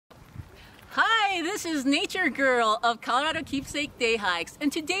Hi, this is Nature Girl of Colorado Keepsake Day Hikes,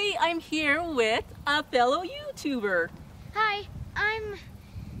 and today I'm here with a fellow YouTuber. Hi, I'm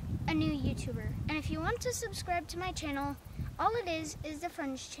a new YouTuber, and if you want to subscribe to my channel, all it is the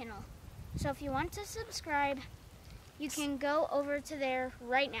Friends channel. So if you want to subscribe, you can go over to there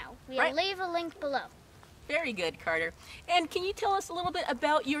right now. We'll leave a link below. Very good, Carter. And can you tell us a little bit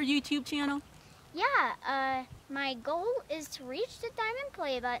about your YouTube channel? Yeah, my goal is to reach the diamond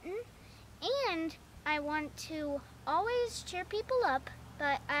play button, and I want to always cheer people up,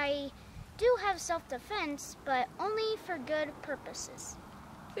 but I do have self-defense, but only for good purposes.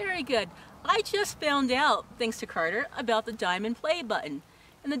 Very good. I just found out, thanks to Carter, about the diamond play button.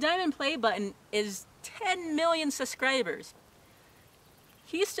 And the diamond play button is 10 million subscribers.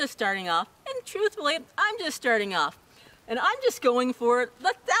 He's just starting off, and truthfully, I'm just starting off. And I'm just going for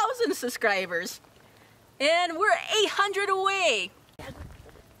the 1,000 subscribers. And we're 800 away.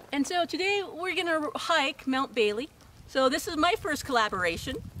 And so today we're gonna hike Mount Bailey. So this is my first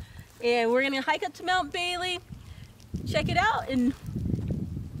collaboration. And we're gonna hike up to Mount Bailey, check it out, and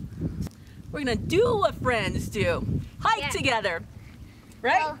we're gonna do what friends do. Hike together,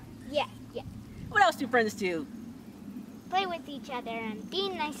 right? Well, yeah. What else do friends do? Play with each other and be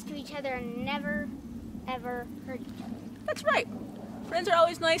nice to each other and never, ever hurt each other. That's right. Friends are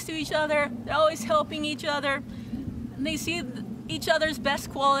always nice to each other. They're always helping each other. And they see each other's best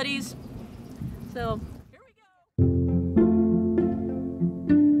qualities. So, here we go.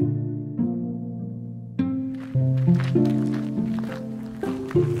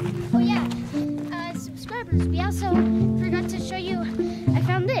 Oh yeah, subscribers, we also forgot to show you, I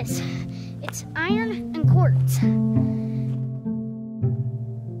found this. It's iron and quartz.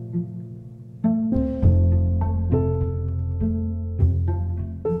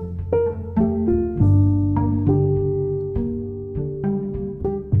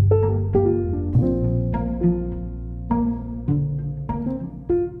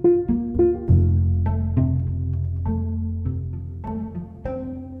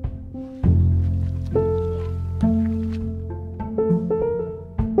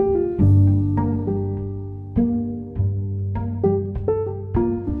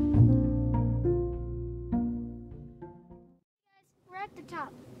 At the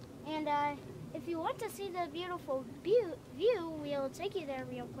top, and if you want to see the beautiful view, we'll take you there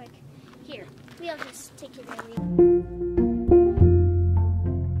real quick. Here, we'll just take you there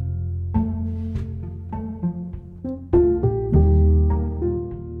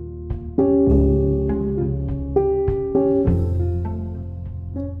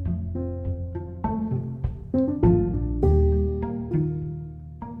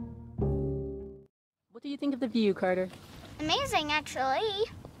What do you think of the view, Carter? Amazing, actually.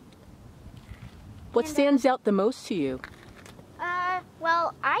 What stands out the most to you?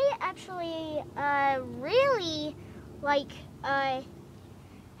 Well, I actually really like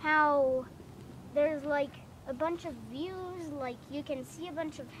how there's like a bunch of views, like you can see a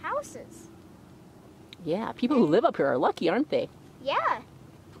bunch of houses. Yeah, people who live up here are lucky, aren't they? Yeah,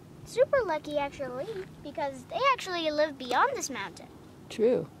 super lucky actually, because they actually live beyond this mountain.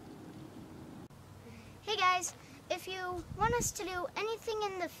 True. Hey guys, if you want us to do anything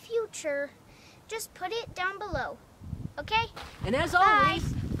in the future, just put it down below, okay? And as always,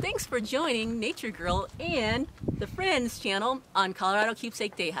 thanks for joining Nature Girl and the Friends channel on Colorado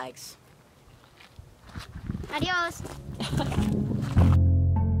Keepsake Day Hikes. Adios.